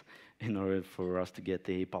wait in order for us to get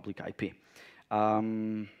a public IP.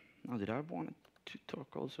 Now, did I want to talk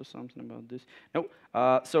also something about this? No.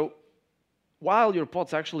 So while your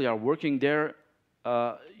pods actually are working there,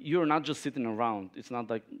 you're not just sitting around. It's not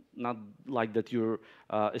like that you're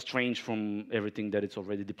estranged from everything that it's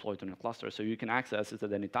already deployed on your cluster. So you can access it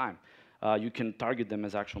at any time. You can target them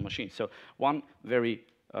as actual machines. So one very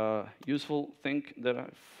useful thing that I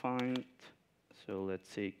find, so let's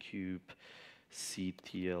say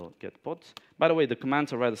kubectl get pods. By the way, the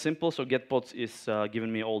commands are rather simple. So get pods is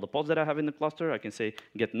giving me all the pods that I have in the cluster. I can say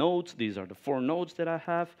get nodes. These are the 4 nodes that I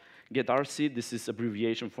have. Get RC, this is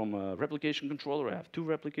abbreviation from a replication controller. I have 2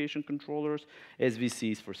 replication controllers.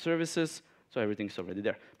 SVC is for services. So everything's already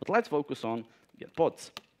there. But let's focus on get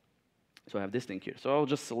pods. So I have this thing here. So I'll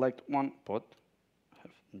just select one pod. I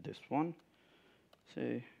have this one.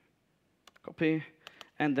 Say copy.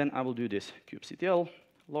 And then I will do this kubectl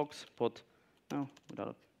logs pod. No,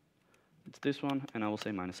 without it's this one, and I will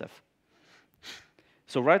say -f.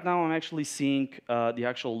 So right now I'm actually seeing the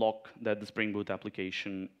actual lock that the Spring Boot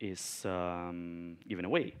application is giving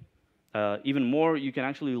away. Even more, you can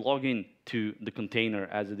actually log in to the container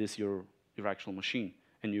as it is your actual machine,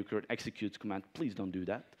 and you could execute command. Please don't do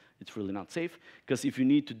that. It's really not safe, because if you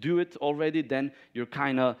need to do it already, then you're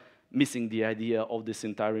kind of missing the idea of this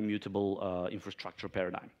entire immutable infrastructure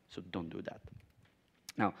paradigm. So don't do that.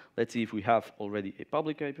 Now, let's see if we have already a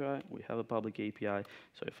public API. We have a public API.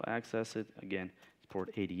 So if I access it, again, it's port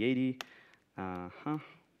 8080.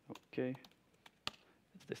 OK.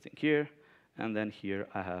 It's this thing here. And then here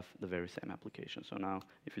I have the very same application. So now,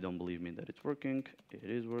 if you don't believe me that it's working, it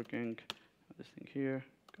is working. This thing here,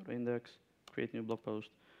 go to index, create new blog post.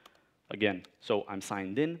 Again, so I'm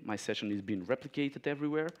signed in. My session is being replicated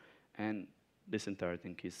everywhere. And this entire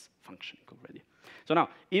thing is functioning already. So now,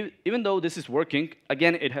 even though this is working,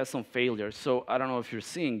 again, it has some failures. So I don't know if you're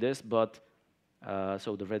seeing this, but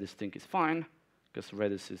so the Redis thing is fine, because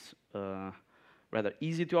Redis is rather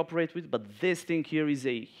easy to operate with. But this thing here is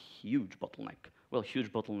a huge bottleneck. Well,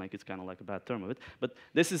 huge bottleneck is kind of like a bad term of it. But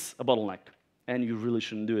this is a bottleneck, and you really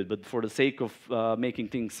shouldn't do it. But for the sake of making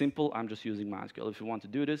things simple, I'm just using MySQL. If you want to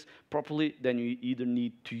do this properly, then you either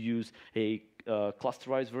need to use a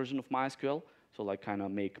clusterized version of MySQL, so like kind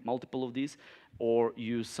of make multiple of these, or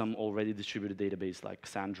use some already distributed database like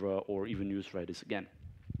Cassandra, or even use Redis again.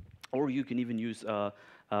 Or you can even use the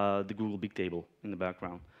Google Bigtable in the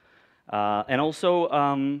background. And also,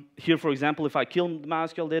 here, for example, if I kill the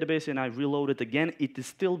MySQL database and I reload it again, it is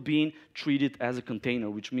still being treated as a container,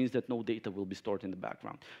 which means that no data will be stored in the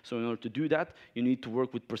background. So in order to do that, you need to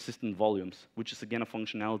work with persistent volumes, which is, again, a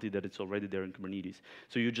functionality that it's already there in Kubernetes.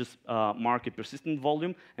 So you just mark a persistent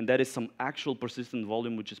volume, and that is some actual persistent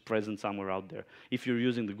volume which is present somewhere out there. If you're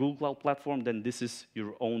using the Google Cloud Platform, then this is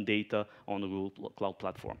your own data on the Google Cloud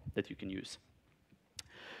Platform that you can use.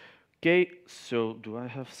 Okay, so do I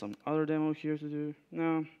have some other demo here to do?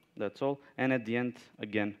 No, that's all. And at the end,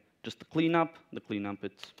 again, just the cleanup. The cleanup,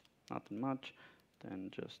 it's nothing much. Then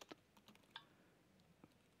just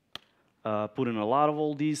put in a lot of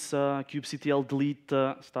all these kubectl delete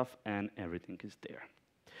stuff, and everything is there.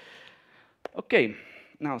 Okay,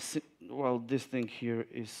 now, while this thing here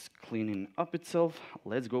is cleaning up itself,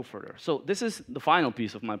 let's go further. So this is the final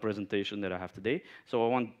piece of my presentation that I have today. So I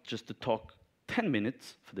want just to talk 10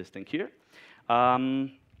 minutes for this thing here.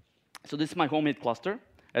 So this is my homemade cluster.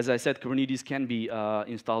 As I said, Kubernetes can be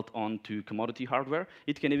installed onto commodity hardware.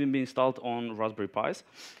 It can even be installed on Raspberry Pis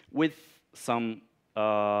with some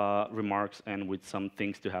remarks and with some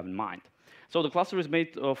things to have in mind. So the cluster is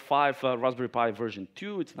made of 5 Raspberry Pi version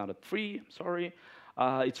 2. It's not a 3, sorry.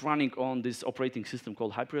 It's running on this operating system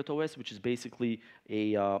called Hypriot OS, which is basically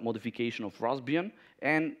a modification of Raspbian.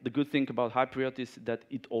 And the good thing about Hypriot is that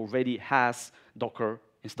it already has Docker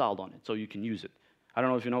installed on it, so you can use it. I don't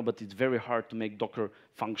know if you know, but it's very hard to make Docker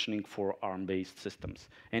functioning for ARM-based systems.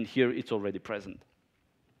 And here it's already present.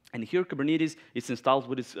 And here Kubernetes is installed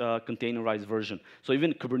with its containerized version. So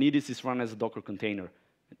even Kubernetes is run as a Docker container.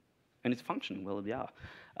 And it's functioning well, yeah.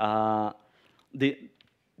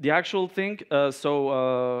 The actual thing, I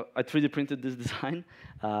 3D printed this design.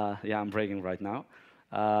 Yeah, I'm bragging right now.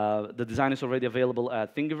 The design is already available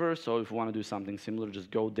at Thingiverse, so if you want to do something similar,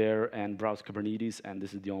 just go there and browse Kubernetes, and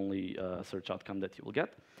this is the only search outcome that you will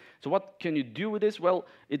get. So what can you do with this? Well,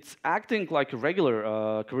 it's acting like a regular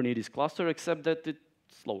Kubernetes cluster, except that it's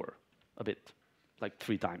slower a bit, like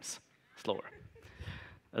 3 times slower,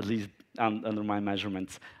 at least under my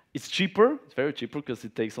measurements. It's cheaper, it's very cheaper, because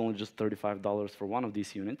it takes only just $35 for one of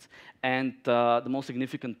these units. And the most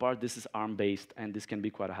significant part, this is ARM-based, and this can be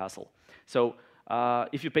quite a hassle. So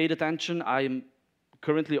if you paid attention,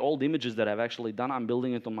 currently all the images that I've actually done, I'm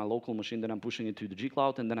building it on my local machine, then I'm pushing it to the G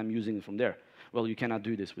Cloud, and then I'm using it from there. Well, you cannot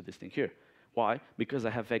do this with this thing here. Why? Because I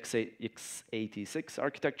have x86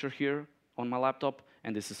 architecture here on my laptop,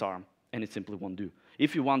 and this is ARM, and it simply won't do.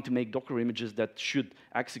 If you want to make Docker images that should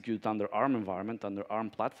execute under ARM environment, under ARM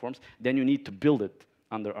platforms, then you need to build it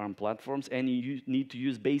under ARM platforms, and you need to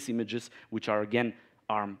use base images, which are, again,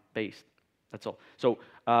 ARM-based. That's all. So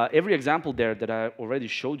every example there that I already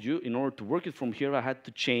showed you, in order to work it from here, I had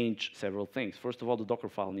to change several things. First of all, the Docker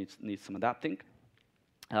file needs some adapting.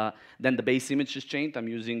 Then the base image is changed. I'm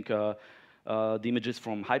using the images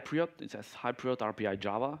from Hypriot. It says Hypriot RPI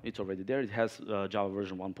Java. It's already there. It has Java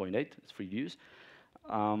version 1.8. It's free to use.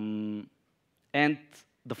 And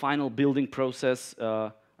the final building process,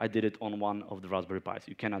 I did it on one of the Raspberry Pis.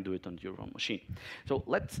 You cannot do it on your own machine. So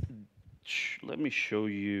let me show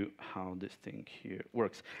you how this thing here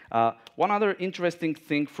works. One other interesting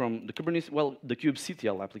thing from the Kubernetes, well, the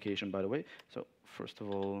kubectl application, by the way. So first of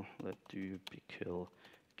all, let's do kill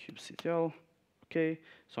kubectl. Okay,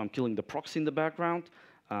 so I'm killing the proxy in the background.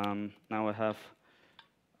 Now I have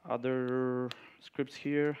other scripts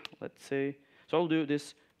here, let's say. So I'll do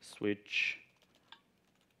this switch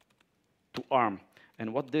to ARM.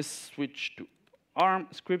 And what this switch to ARM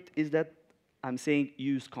script is that I'm saying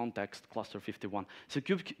use context cluster 51. So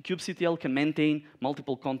kubectl can maintain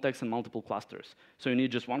multiple contexts and multiple clusters. So you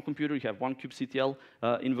need just one computer, you have one kubectl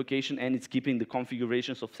invocation, and it's keeping the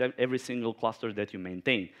configurations of every single cluster that you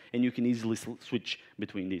maintain. And you can easily switch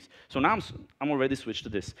between these. So now I'm already switched to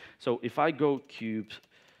this. So if I go kubectl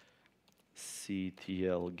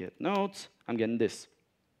get nodes, I'm getting this.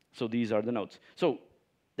 So these are the nodes. So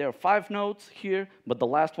there are 5 nodes here, but the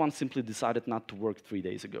last one simply decided not to work 3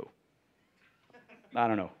 days ago. I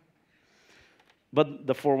don't know. But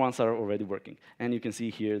the 4 ones are already working. And you can see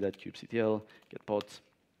here that kubectl get pods.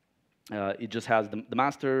 It just has the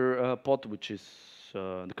master pod, which is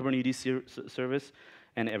the Kubernetes service,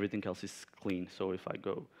 and everything else is clean. So if I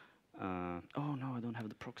go, oh no, I don't have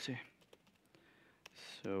the proxy.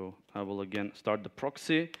 So I will again start the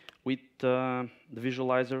proxy with the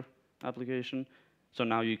visualizer application. So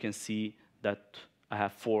now you can see that I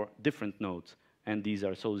have 4 different nodes. And these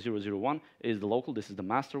are, so 001 is the local, this is the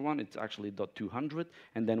master one, it's actually .200,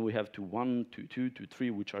 and then we have 21, 22, 23,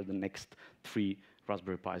 which are the next 3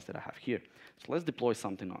 Raspberry Pis that I have here. So let's deploy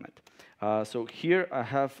something on it. So here I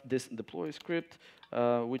have this deploy script,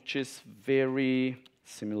 which is very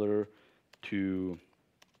similar to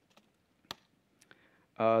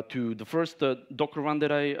the first Docker run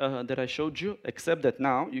that I showed you, except that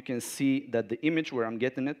now you can see that the image where I'm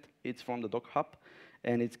getting it, it's from the Docker Hub,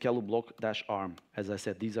 and it's kelublock-arm. As I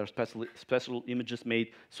said, these are special images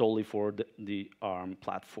made solely for the ARM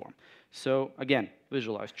platform. So again,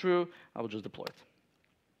 visualize true. I will just deploy it.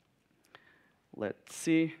 Let's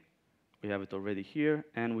see. We have it already here,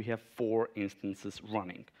 and we have 4 instances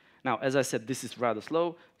running. Now, as I said, this is rather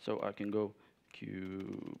slow, so I can go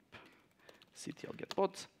kubectl get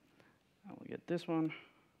pods. I will get this one.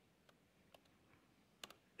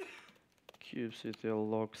 kubectl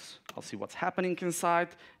logs. I'll see what's happening inside,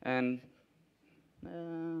 and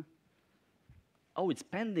oh, it's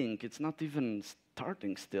pending. It's not even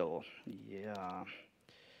starting still. Yeah.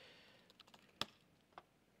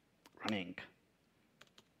 Running.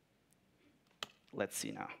 Let's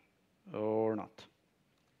see now. Or not.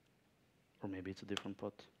 Or maybe it's a different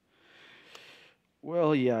pod.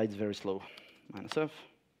 Well, yeah, it's very slow. -F.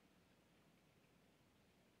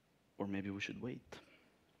 Or maybe we should wait.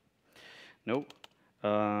 No.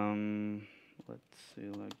 Let's see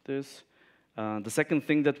like this. The second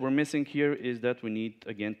thing that we're missing here is that we need,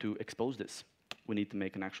 again, to expose this. we need to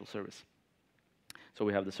make an actual service. So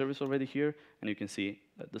we have the service already here, and you can see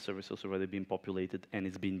that the service has already been populated and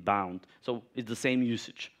it's been bound. So it's the same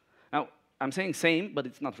usage. Now, I'm saying same, but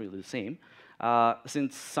it's not really the same,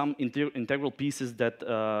 since some integral pieces that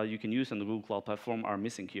you can use on the Google Cloud Platform are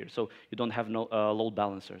missing here. So you don't have no, load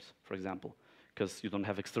balancers, for example, because you don't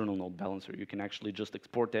have external load balancer. You can actually just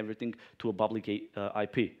export everything to a public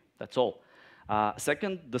IP. That's all.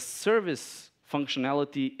 Second, the service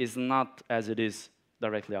functionality is not as it is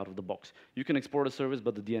directly out of the box. You can export a service,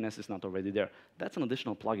 but the DNS is not already there. That's an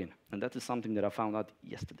additional plugin, and that is something that I found out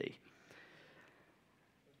yesterday.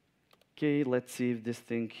 Okay, let's see if this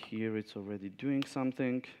thing here is already doing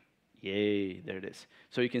something. Yay, there it is.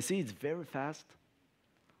 So you can see it's very fast,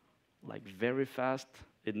 like very fast.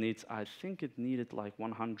 It needs, I think it needed like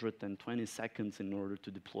 120 seconds in order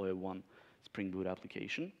to deploy one Spring Boot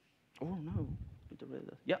application. Oh no,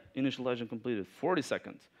 yeah, initialization completed, 40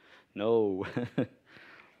 seconds. No.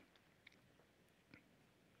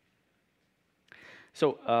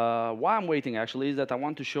 So why I'm waiting actually is that I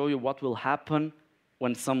want to show you what will happen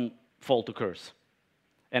when some fault occurs.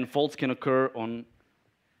 And faults can occur on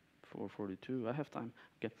 442, I have time.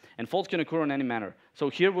 Okay. And faults can occur in any manner. So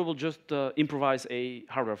here we will just improvise a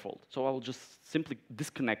hardware fault. So I will just simply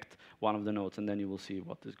disconnect one of the nodes, and then you will see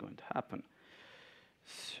what is going to happen.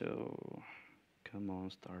 So come on,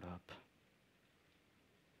 start up.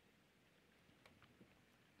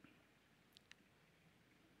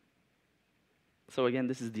 So again,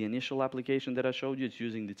 this is the initial application that I showed you. It's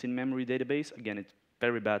using the in-memory database. Again, it's a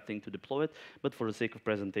very bad thing to deploy it, but for the sake of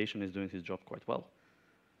presentation, it's doing its job quite well.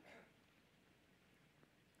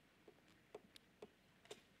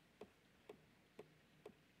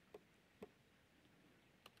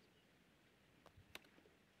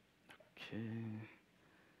 Okay.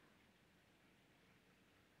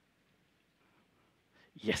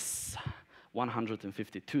 Yes,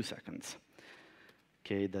 152 seconds.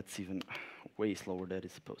 Okay, that's even way slower than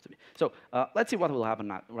it's supposed to be. So let's see what will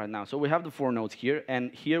happen right now. So we have the 4 nodes here,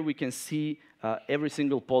 and here we can see every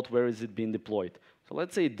single pod where is it being deployed. So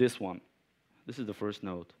let's say this one. This is the first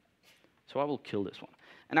node. So I will kill this one.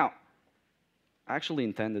 And now, I actually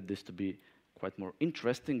intended this to be quite more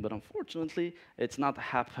interesting, but unfortunately, it's not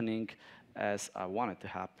happening as I want it to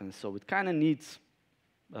happen. So it kind of needs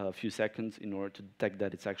a few seconds in order to detect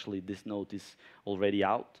that it's actually this node is already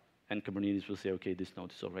out. And Kubernetes will say, okay, this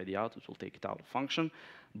node is already out, it will take it out of function.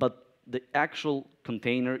 But the actual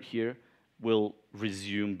container here will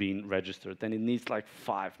resume being registered. And it needs like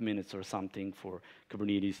 5 minutes or something for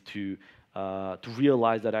Kubernetes to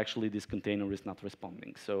realize that actually this container is not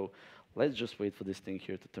responding. So let's just wait for this thing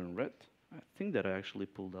here to turn red. I think that I actually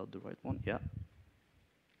pulled out the right one, yeah.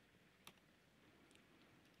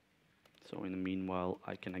 So in the meanwhile,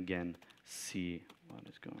 I can again see what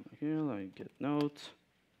is going on here. Let me get nodes.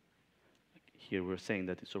 Here we're saying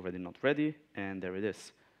that it's already not ready, and there it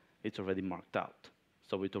is. It's already marked out.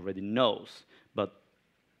 So it already knows, but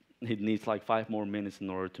it needs like 5 more minutes in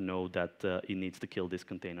order to know that it needs to kill this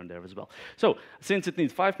container there as well. So since it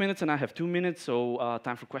needs 5 minutes and I have 2 minutes, so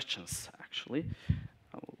time for questions, actually.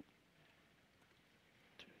 I will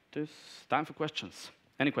do this. Time for questions.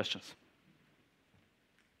 Any questions?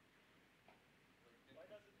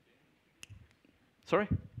 Sorry?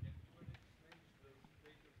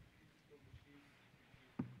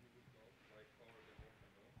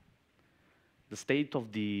 The state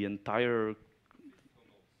of the entire.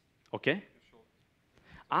 Okay.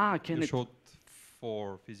 Can you it? showed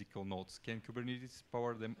 4 physical nodes. Can Kubernetes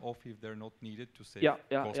power them off if they're not needed to save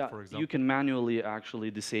cost, for example? You can manually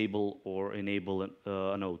actually disable or enable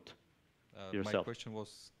a node yourself. My question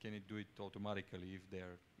was, can it do it automatically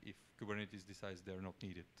if Kubernetes decides they're not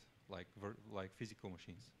needed, like physical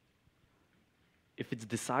machines? If it's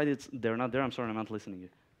decided they're not there, I'm sorry, I'm not listening.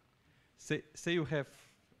 Say you have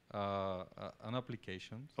an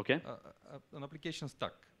application, okay, an application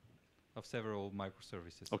stack of several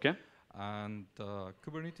microservices. Okay. And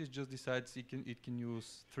Kubernetes just decides it can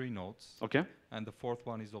use 3 nodes. Okay. And the 4th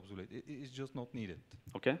one is obsolete. It's just not needed.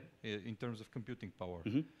 Okay. In terms of computing power.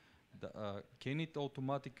 Mm-hmm. Can it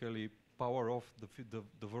automatically power off the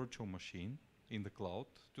virtual machine in the cloud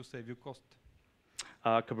to save you cost?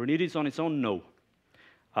 Kubernetes on its own, no.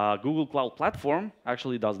 Google Cloud Platform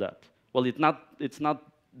actually does that. Well, it's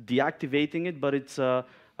not deactivating it, but it's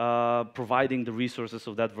providing the resources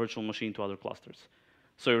of that virtual machine to other clusters.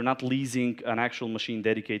 So you're not leasing an actual machine,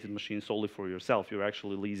 dedicated machine solely for yourself. You're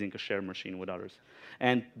actually leasing a shared machine with others.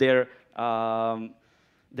 And their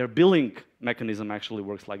billing mechanism actually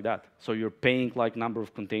works like that. So you're paying like number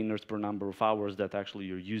of containers per number of hours that actually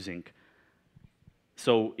you're using.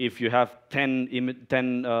 So if you have 10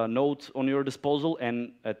 nodes on your disposal,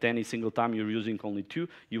 and at any single time you're using only 2,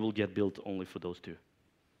 you will get built only for those 2.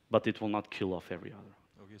 But it will not kill off every other.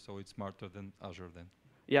 Okay, so it's smarter than Azure then.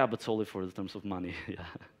 Yeah, but solely for the terms of money. Yeah.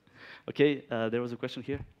 Okay, there was a question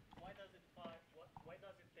here. Why does it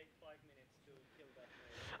take 5 minutes to kill that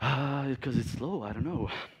node? Because it's slow, I don't know.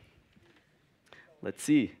 Let's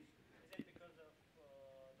see. Is it because of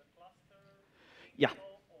the cluster being Yeah.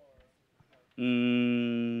 slow, or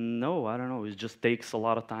No, I don't know. It just takes a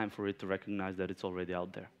lot of time for it to recognize that it's already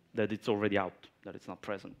out there, that it's already out, that it's not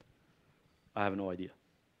present. I have no idea.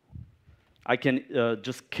 I can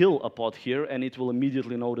just kill a pod here, and it will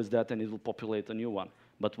immediately notice that, and it will populate a new one.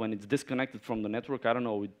 But when it's disconnected from the network, I don't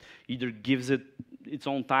know, it either gives it its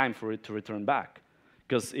own time for it to return back.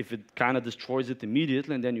 Because if it kind of destroys it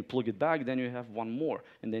immediately, and then you plug it back, then you have one more,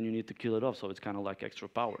 and then you need to kill it off, so it's kind of like extra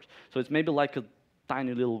powers. So it's maybe like a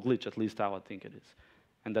tiny little glitch, at least how I think it is.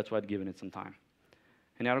 And that's why I've given it some time.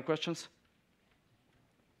 Any other questions?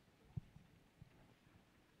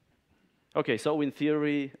 Okay, so in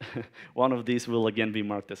theory, one of these will again be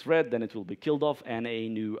marked as red, then it will be killed off, and a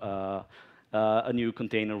new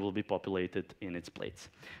container will be populated in its place.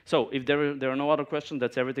 So if there are no other questions,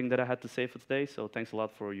 that's everything that I had to say for today. So thanks a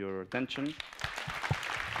lot for your attention.